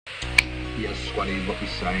Yes, squaddy, what we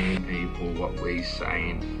saying, people, what we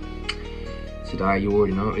saying. Today, you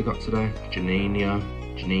already know what we got today. Juninho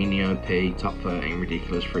P, top 13,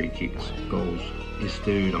 ridiculous free kicks, goals. This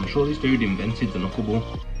dude, I'm sure this dude invented the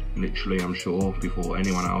knuckleball. Literally, I'm sure, before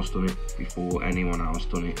anyone else done it.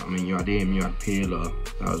 I mean, you had him, you had Pirlo,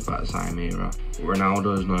 that was about the same era.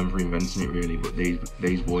 Ronaldo is known for inventing it really, but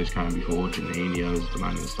these boys came before. Juninho is the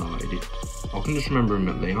man that started it. I can just remember him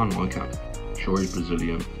at Lyon, like that. Sure he's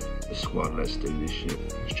Brazilian. The squad, let's do this shit.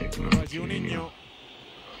 Let's check him out. Juninho.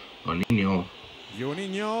 Juninho.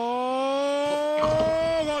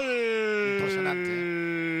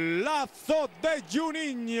 Golazo de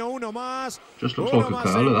Juninho, uno más. Just looks like a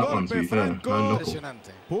curler, that one, to be fair. No knuckle.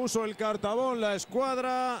 Puso el cartabón la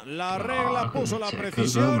escuadra, la regla puso la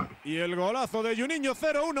precisión y el golazo de Juninho.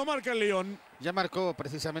 0-1 marca el Lyon. Ya marcó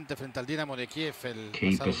precisamente frente al Dinamo de Kiev el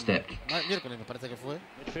miércoles, me parece que fue.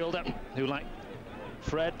 Midfielder who, like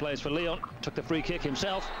Fred, plays for Lyon, took the free kick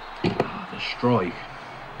himself. The strike.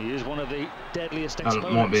 He is one of the deadliest exponents.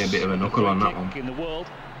 That might be a bit of a knuckle on that one. In the world.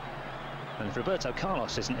 And if Roberto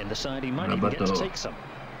Carlos isn't in the side, he might even get to take some.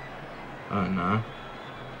 Oh no.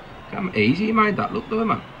 Damn easy he made that look though,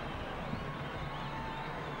 man.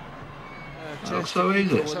 That looks so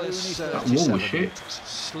easy. That wall was shit.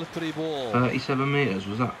 Slippery ball. 37 metres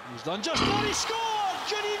was that? He's done just what he scored!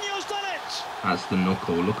 Juninho's done it! That's the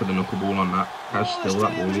knuckle. Look at the knuckle ball on that. How still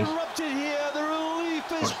that ball is.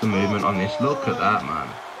 Watch the movement on this. Look at that, man.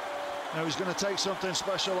 Now he's going to take something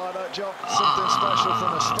special like that, John. Something special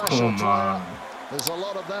from a special player. There's a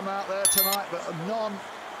lot of them out there tonight, but none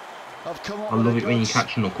have come up. I love it when you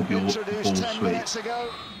catch a knuckle ball sweet.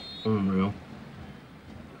 Unreal.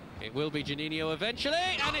 It will be Juninho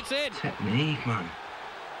eventually, and it's in. Technique, man.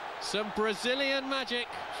 Some Brazilian magic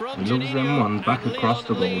from He loves them ones back across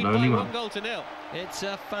the goal, don't he, man? It's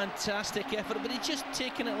a fantastic effort, but he's just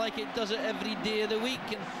taking it like it does it every day of the week,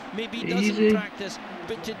 and maybe he doesn't practice,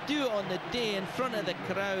 but to do it on the day in front of the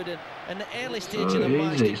crowd and the early stage of the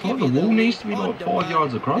match, it's like the wall needs to be like 5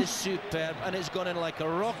 yards across. It's superb, and it's gone in like a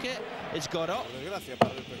rocket. It's got up.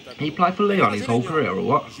 He played for Lyon his whole career, or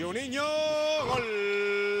what?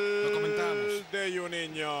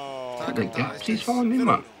 The gaps he's finding,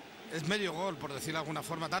 man. Es medio gol, por decirlo de alguna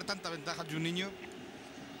forma, dar tanta ventaja a Juninho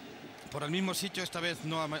por el mismo sitio, esta vez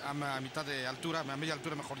no a mitad de altura, a media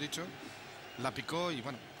altura mejor dicho, la picó y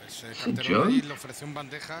bueno, pues carterón ahí le ofreció un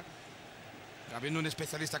bandeja. Habiendo un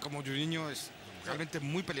especialista como Juninho es realmente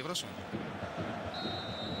muy peligroso.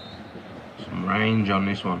 Some range on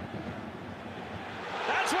this one.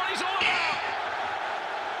 That's what he's all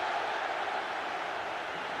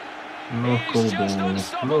about.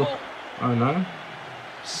 Knuckleball. Look. Oh no.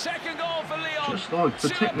 Second goal for Lyon. Just like the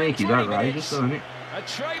technique is outrageous, isn't it? A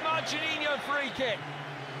trademark Juninho free kick.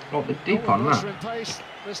 What the dip on that?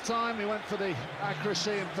 This time he went for the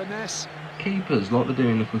accuracy and finesse. Keepers like they're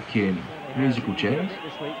doing the fucking musical chairs.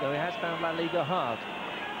 This week though, he has found La Liga hard.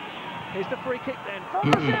 Here's the free kick then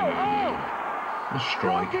from Brazil. Oh! The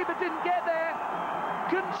strike. The keeper didn't get there.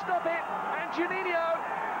 Couldn't stop it, and Juninho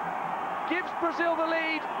gives Brazil the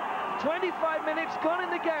lead. 25 minutes gone in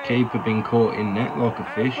the game. Keeper been caught in net like a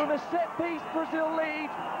fish. And from a set piece, Brazil lead.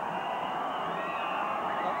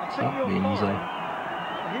 That means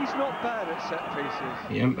he's not bad at set pieces.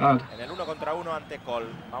 He ain't bad. En el 1 contra 1 ante Col.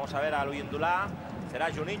 Vamos a ver a Luyendulá. Será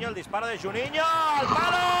Juninho, el disparo de Juninho. ¡Al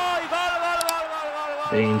palo! Y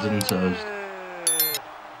gol! Beans and toast.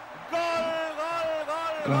 Gol!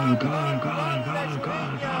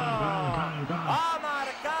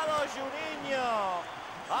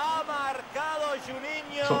 Ha marcado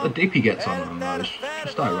Juninho. It's like the dip he gets on them, though. It's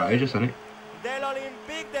just outrageous, isn't it? Del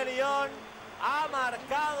Olympique de Lyon ha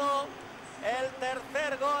marcado el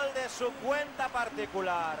tercer gol de su cuenta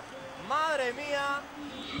particular. Madre mía.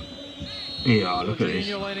 Yeah, look at this.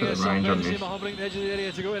 Look at the range on this.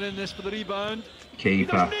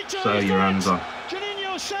 Keeper, sew your hands on.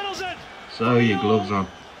 Sew your gloves on.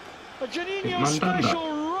 Juninho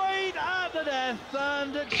special right at the death,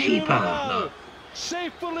 and Keeper, no.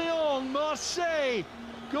 Safe for Lyon. Marseille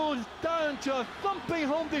goes down to a thumping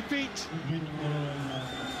home defeat.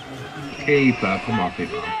 Keeper, come off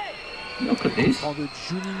it, man. Look at this. Et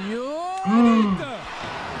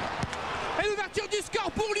l'ouverture du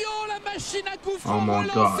score pour Lyon, la machine à coup franc my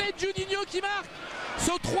relancée de Juninho qui marque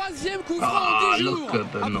son troisième coup franc du jour.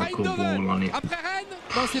 Après Eindhoven, après Rennes,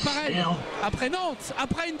 non c'est pas Rennes, après Nantes,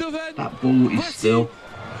 après Eindhoven. That ball is still.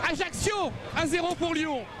 Ajaccio, 1-0 pour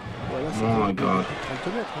Lyon. Oh my god.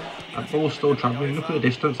 That ball's still travelling. Look at the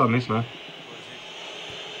distance on this now.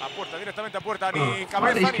 puerta, directamente a puerta, ni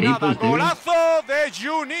cabeza ni nada. Golazo de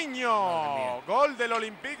Juninho. Gol del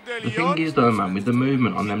Olympique de Lyon. The thing is though, man, with the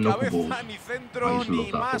movement on them knuckleballs, Ni centro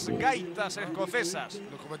ni más gaitas escocesas.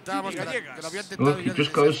 Lo comentábamos que lo había intentado. Look, it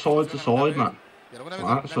just goes side to side, man.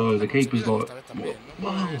 Right, so the keeper's like,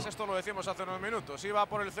 wow. Esto lo decimos hace unos minutos. Iba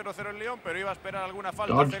por el 0-0 en Lyon, pero iba a esperar alguna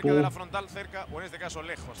falta cerca de la frontal, cerca, o en este caso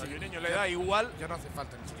lejos. A Juninho le da igual. Ya no hace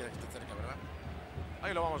falta ni siquiera que esté cerca, ¿verdad?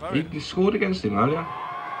 Ahí lo vamos a ver. He scored against him earlier.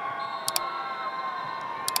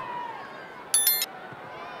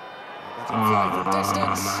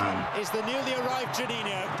 Man. Is the newly arrived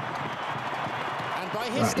Juninho. And by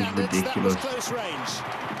his That is ridiculous. that was close range.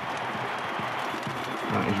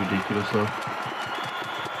 That is ridiculous, though.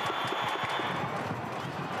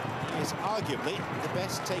 He is arguably the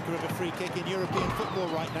best taker of a free kick in European football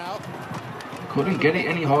right now. Couldn't get it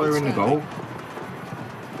any higher in the goal.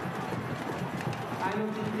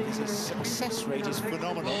 His success rate is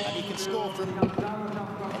phenomenal, and he can score from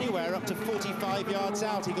anywhere up to 45 yards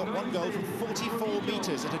out. He got one goal from 44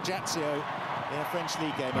 metres at Ajaccio in a French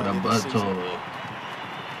league game earlier this season.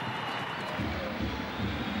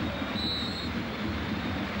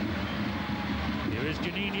 Here is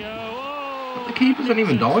Juninho. Oh, the keeper's not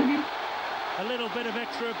even diving. A little bit of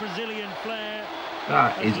extra Brazilian flair.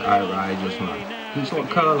 That is outrageous, man. It's like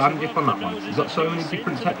curl and dip on that one. He's got so many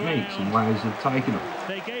different techniques and ways of taking it.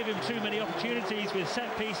 They gave him too many opportunities with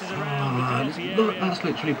set pieces around the look, that's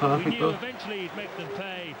literally perfect, though. Eventually he'd make them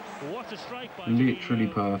pay. What a strike by literally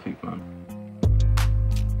perfect, man.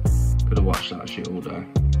 Could have watched that shit all day.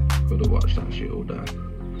 Could have watched that shit all day.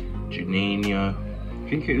 Juninho. I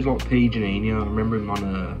think it was like P. Juninho. I remember him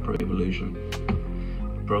on Pro Evolution.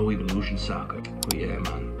 Pro Evolution Soccer. But yeah,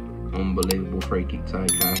 man. Unbelievable free kick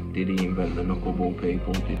taker. Did he invent the knuckleball,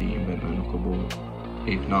 people? Did he invent the knuckleball?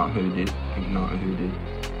 If not, who did? If not, who did?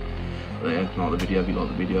 But yeah, if you like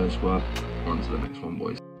the video, squad. On to the next one,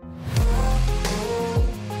 boys.